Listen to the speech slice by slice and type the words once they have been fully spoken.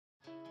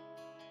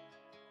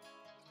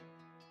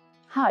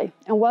Hi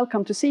and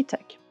welcome to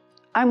CTech.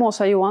 I'm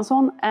Åsa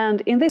Johansson,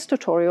 and in this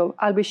tutorial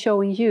I'll be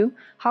showing you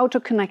how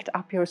to connect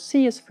up your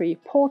CS-free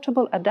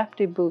portable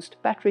adaptive boost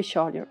battery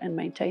charger and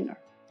maintainer.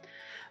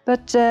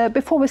 But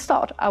before we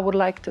start, I would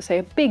like to say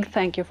a big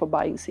thank you for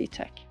buying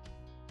CTech.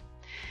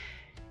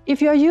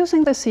 If you are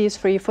using the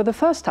CS-free for the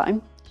first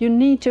time, you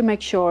need to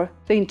make sure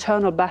the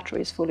internal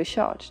battery is fully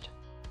charged.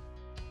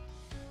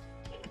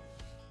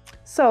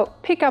 So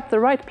pick up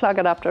the right plug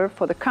adapter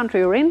for the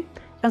country you're in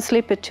and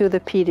slip it to the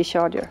PD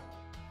charger.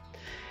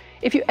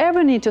 If you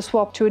ever need to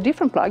swap to a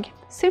different plug,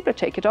 simply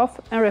take it off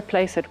and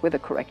replace it with the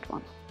correct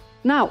one.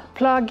 Now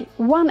plug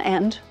one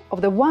end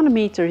of the 1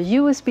 meter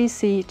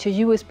USB-C to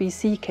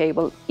USB-C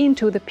cable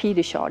into the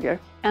PD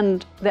charger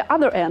and the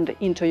other end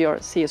into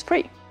your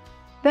CS-free.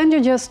 Then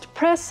you just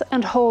press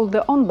and hold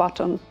the on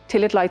button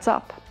till it lights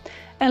up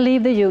and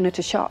leave the unit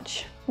to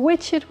charge,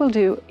 which it will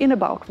do in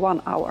about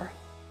 1 hour.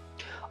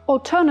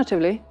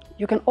 Alternatively,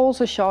 you can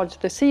also charge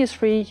the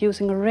CS-free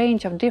using a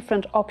range of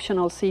different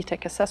optional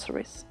CTech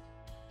accessories.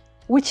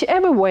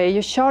 Whichever way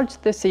you charge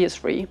the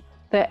CS-free,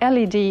 the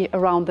LED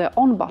around the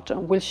on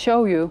button will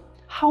show you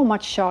how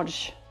much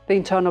charge the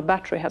internal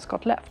battery has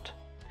got left.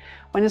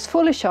 When it's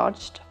fully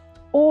charged,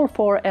 all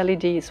 4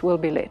 LEDs will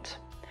be lit.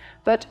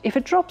 But if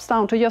it drops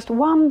down to just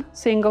one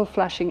single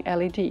flashing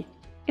LED,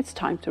 it's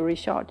time to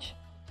recharge.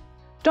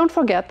 Don't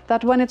forget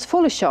that when it's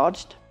fully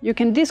charged, you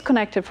can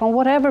disconnect it from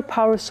whatever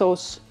power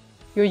source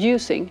you're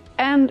using,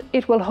 and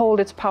it will hold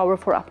its power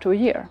for up to a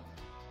year.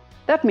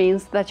 That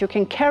means that you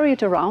can carry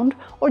it around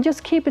or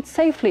just keep it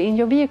safely in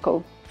your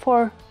vehicle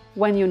for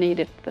when you need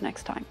it the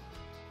next time.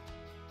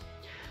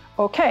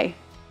 Okay,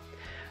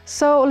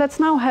 so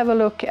let's now have a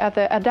look at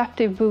the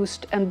adaptive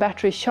boost and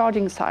battery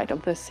charging side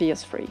of the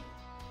CS-free.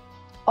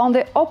 On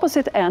the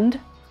opposite end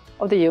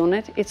of the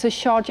unit, it's a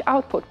charge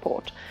output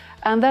port,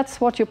 and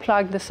that's what you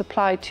plug the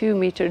supply 2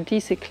 meter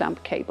DC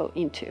clamp cable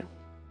into.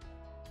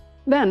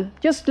 Then,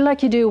 just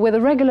like you do with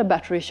a regular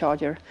battery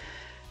charger,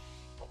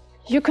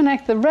 you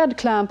connect the red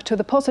clamp to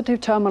the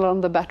positive terminal on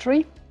the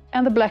battery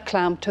and the black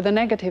clamp to the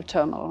negative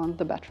terminal on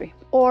the battery,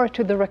 or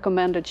to the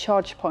recommended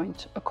charge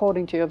point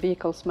according to your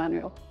vehicle's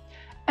manual.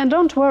 And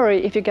don't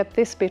worry if you get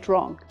this bit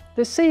wrong.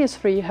 The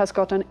CS-free has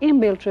got an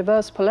inbuilt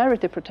reverse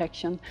polarity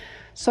protection,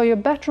 so your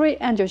battery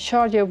and your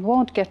charger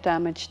won't get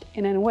damaged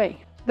in any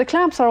way. The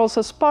clamps are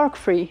also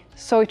spark-free,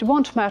 so it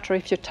won't matter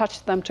if you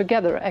touch them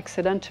together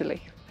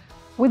accidentally.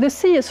 With the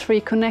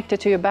CS-free connected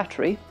to your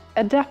battery,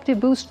 adaptive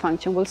boost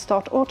function will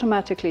start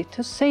automatically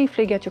to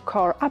safely get your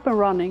car up and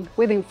running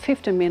within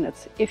 15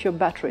 minutes if your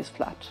battery is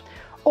flat.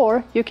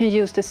 Or you can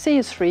use the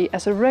CS-free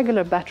as a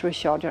regular battery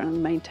charger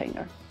and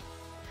maintainer.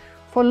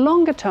 For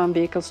longer-term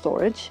vehicle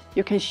storage,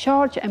 you can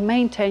charge and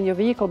maintain your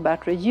vehicle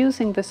battery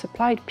using the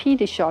supplied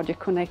PD charger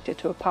connected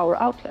to a power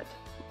outlet.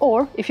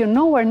 Or, if you're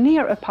nowhere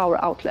near a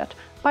power outlet,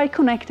 by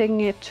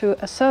connecting it to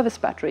a service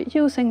battery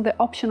using the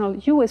optional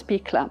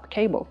USB clamp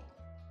cable.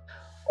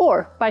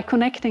 Or by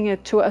connecting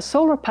it to a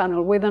solar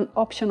panel with an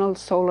optional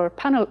solar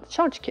panel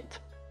charge kit.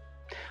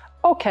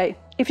 Okay,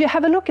 if you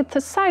have a look at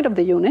the side of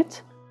the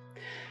unit,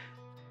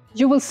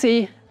 you will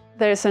see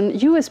there's an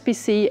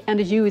USB-C and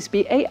a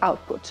USB-A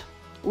output,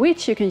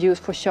 which you can use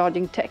for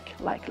charging tech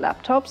like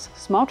laptops,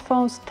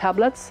 smartphones,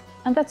 tablets,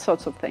 and that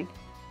sort of thing.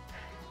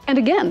 And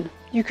again,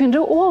 you can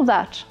do all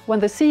that when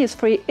the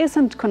CS-free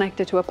isn't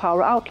connected to a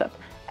power outlet,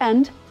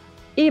 and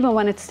even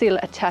when it's still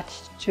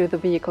attached to the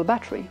vehicle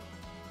battery.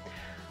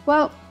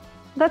 Well,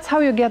 that's how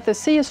you get the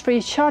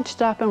CS-free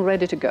charged up and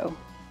ready to go.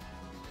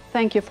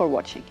 Thank you for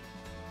watching.